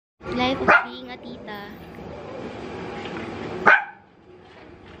Life of being a tita.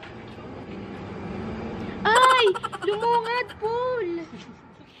 Ay! Lumungad, Paul!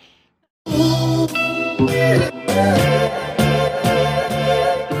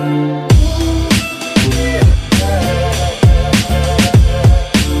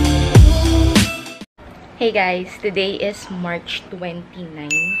 Hey guys, today is March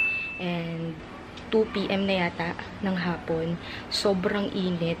 29 and 2 PM na yata ng hapon. Sobrang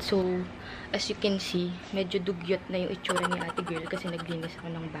init. So, as you can see, medyo dugyot na yung itsura ni ate girl kasi naglinis ako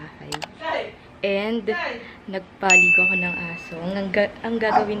ng bahay. And, nagpaligo ako ng aso. Ang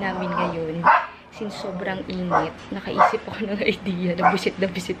gagawin namin ngayon, since sobrang init, nakaisip ako ng idea na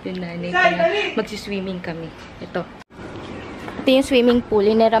bisit yung nanay. Kaya magsiswimming kami. Ito yung swimming pool.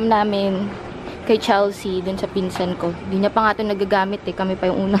 Ineram namin kay Chelsea, dun sa pinsan ko. Hindi niya pa nga ito nagagamit eh. Kami pa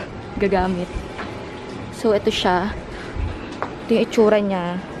yung unang gagamit. So, ito siya. Ito yung itsura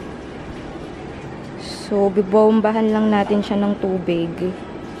niya. So, bibombahan lang natin siya ng tubig.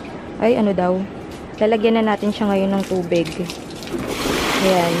 Ay, ano daw? Lalagyan na natin siya ngayon ng tubig.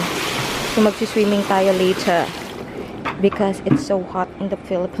 Ayan. So, magsiswimming tayo later. Because it's so hot in the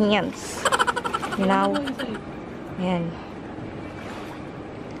Philippines. You know? Ayan.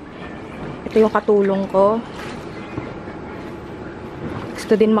 Ito yung katulong ko.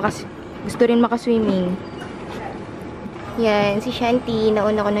 Gusto rin makaswimming. Yan, si Shanti,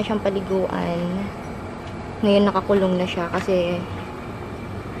 nauna ko na siyang paliguan. Ngayon nakakulong na siya kasi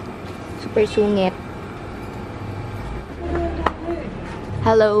super sungit.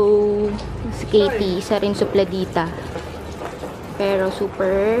 Hello! Si Katie, isa rin supladita. Pero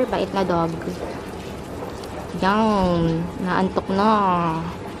super bait na dog. Yan, naantok na.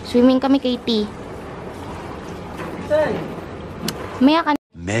 Swimming kami, Katie. Maya ka.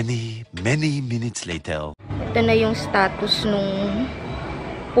 Many minutes later. Ito na yung status nung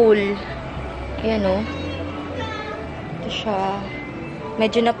pool. Ayan o. Ito siya.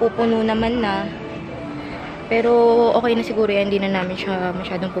 Medyo napupuno naman na. Pero okay na siguro yan. Hindi na namin siya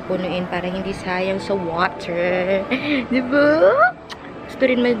masyadong pupunuin para hindi sayang sa water. Diba? Gusto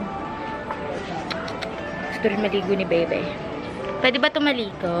rin maligo ni Bebe. Pwede ba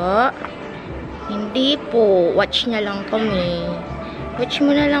tumaligo? Hindi po. Watch niya lang kami. Watch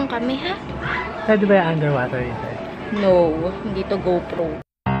mo na lang kami, ha? Pwede ba yung underwater ito? No. Hindi to GoPro.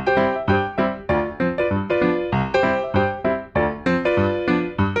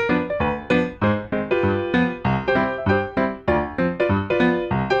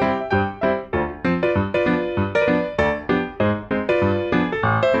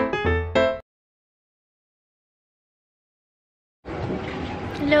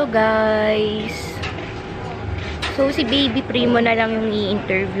 Hello guys! So si baby Primo na lang yung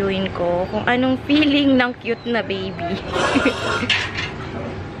i-interviewin ko kung anong feeling ng cute na baby.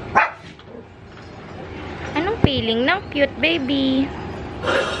 Anong feeling ng cute baby?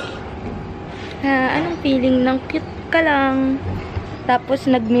 Anong feeling ng cute ka lang? Tapos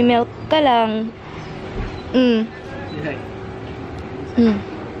nagmi-milk ka lang.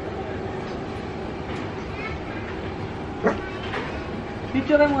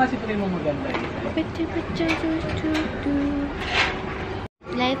 Picture mo nga si Primo maganda eh.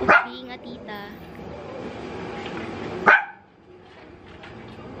 Life of being a tita.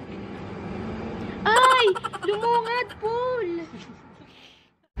 Ay! Lumungad, Paul!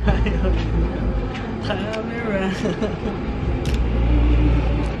 Camera.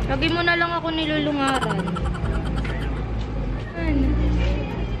 Lagi mo na lang ako nilulungaran. Ano?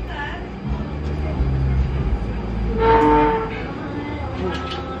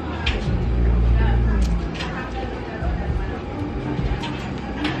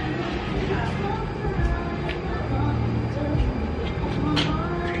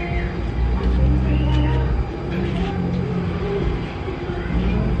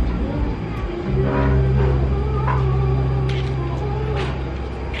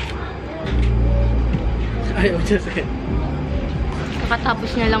 Ayaw siya sa'yo.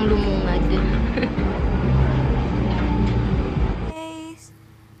 Kakatapos niya lang lumungad. Guys,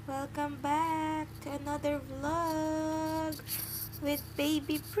 welcome back to another vlog with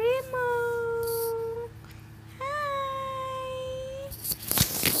baby Primo. Hi!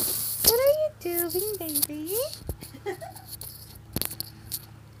 What are you doing, baby?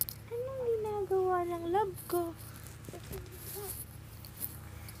 Anong ginagawa ng love ko?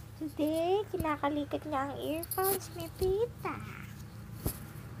 Today, kinakalikat niya ang earphones ni Tita.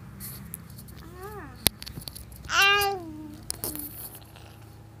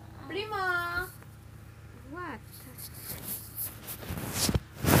 Primo! What?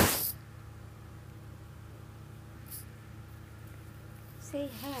 Say Say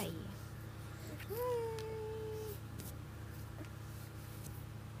hi.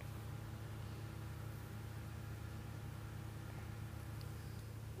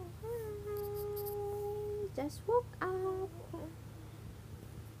 Just woke up.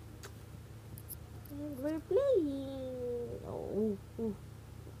 And we're playing. Oh,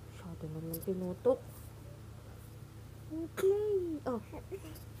 masyado naman tinutok. We're playing. Oh,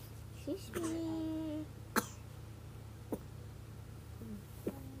 excuse me.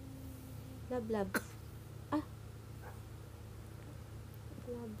 Blab, blab. Ah.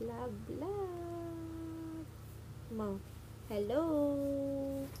 Blab, blab, blab. Ma. Hello.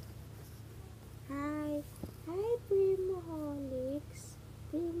 Hi. Hi, Primoholics.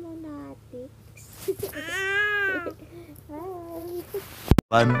 Primonatics. Hi.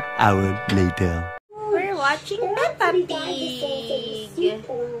 1 hour later. We're watching Peppa Pig.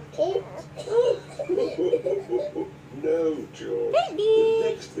 No, George. Baby.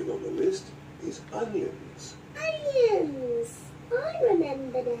 The next thing on the list is onions. Onions. I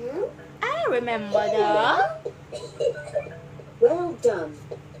remember now. I remember that. Well done.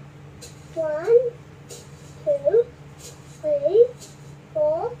 1, 2, 3,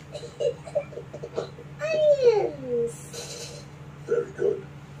 4. Onions. Very good.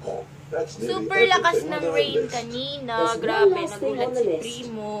 Oh, that's nearly Super lakas everything ng on our rain list. kanina. There's one Grabe, last thing nagulat on the si list.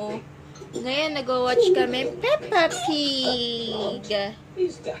 Primo. Ngayon, nag-watch kami Peppa Pig.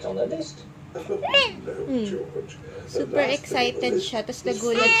 Is that on the list? No, George. The Super last thing on the excited list siya. Tapos is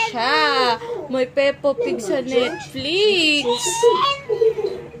nagulat siya. May Peppa Pig sa Netflix.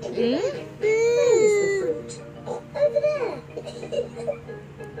 Where's the fruit? Over there.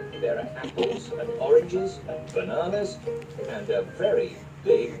 There are apples and oranges and bananas and a very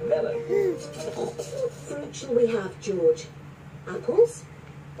big melon. What fruit shall we have, George? Apples?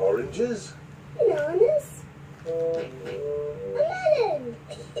 oranges. Bananas? A melon?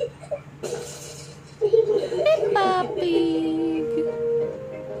 Peppa Pig.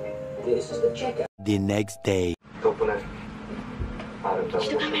 This is the checkout. The next day.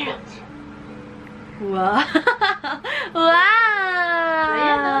 Wow!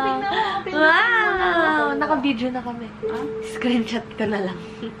 Wow! Wow! Naka-video na kami. Screenshot ka na lang.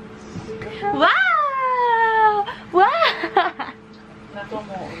 Wow! Wow!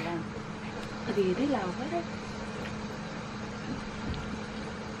 Natumuulan. Ririlaw.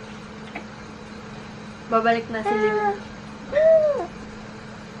 Babalik na si Lima.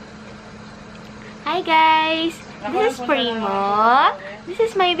 Hi guys! This is Primo. This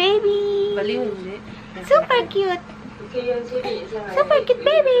is my baby. Baliw, hindi. Super cute. Super cute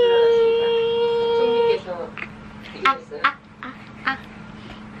baby.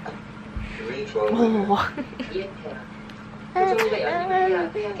 Oh.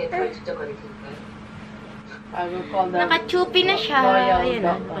 I will call them. Naka-chupi na siya. Loyal Ayan,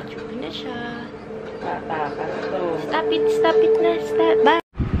 dog. naka-chupi na siya. Tatakas to. Stop it na. Stop. Bye.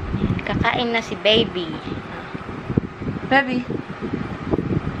 Kakain na si baby. Baby.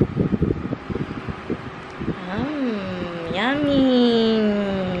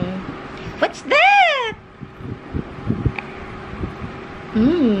 Yummy. What's that?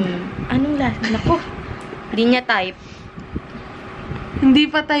 Anong lasa? Naku. Hindi niya type. Hindi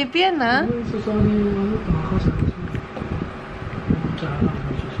pa type yan, ha?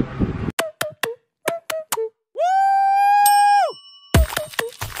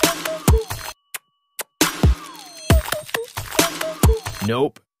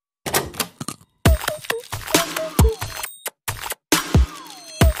 Nope.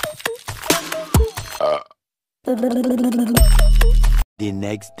 The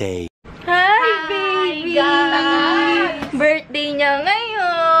next day. Hi, baby! Birthday niya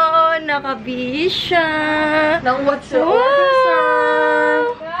ngayon. Nakabihis siya. Nang what's your Wow! order,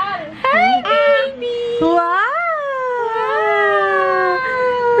 sir? Hi, baby! Wow!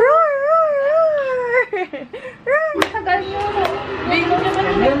 Roar, roar, roar! Roar! Tagal mo.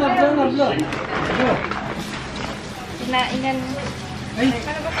 Kinainan.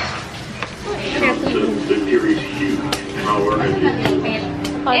 The nearest huge power and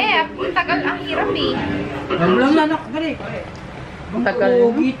Tagal ang hirap eh. Tagal.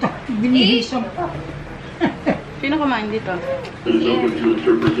 Sino kumain dito? is open to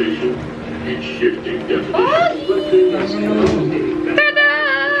interpretation and shifting definitions.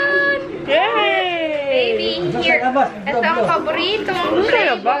 Tadaan! Baby, here. Ito ang paboritong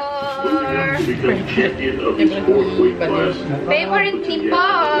flavor. To become champion of his 4-point class. Favorite ni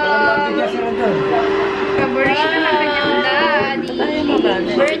Paul. Paborito na kanyang daddy.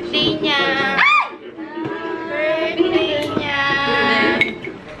 Birthday niya. Birthday niya.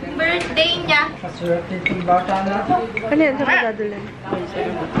 Birthday niya. Ano yan? Saan ka dadalhin?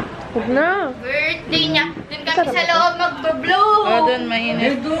 Huwag na. Birthday niya. Doon kami sa loob mag-blow. Doon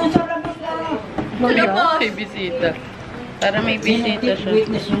mainit. May bisita. Para may bisita siya.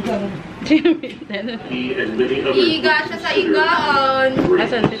 Iga siya sa igaan.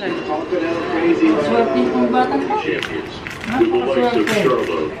 Asan sila? Champions. With the likes of Charlo,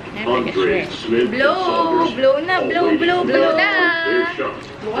 Andre, Smith, and Blow. Saunders. Blow na. Blow na. Their shot.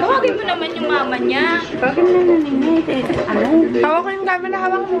 Tawagin mo naman yung mama niya. Bakit na naninay? Hawak ko yung camera.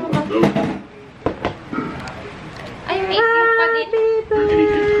 Hawak mo. Ay, may yung pa dito. And he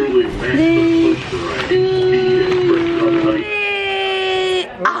can truly match the push variety. He is fresh on honey.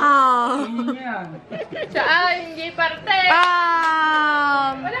 Saan? Hindi parte.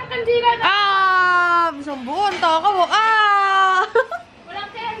 Walang kandila na. Isang buwan. Taka mo.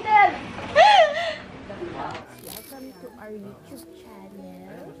 Walang candle. Welcome to our YouTube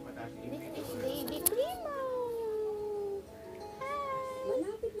channel. This is Baby Primo. Hi.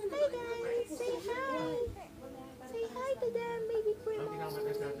 Hi guys. Say hi. Say hi to them, Baby Primo.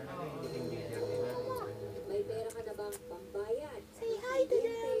 May pera ka na bang pambayad? Say hi to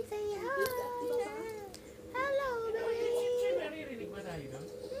them. Say hi. Hello, baby.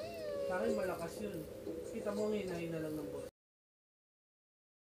 Sa akin malakas yun. Kita mo, hinahin na lang ng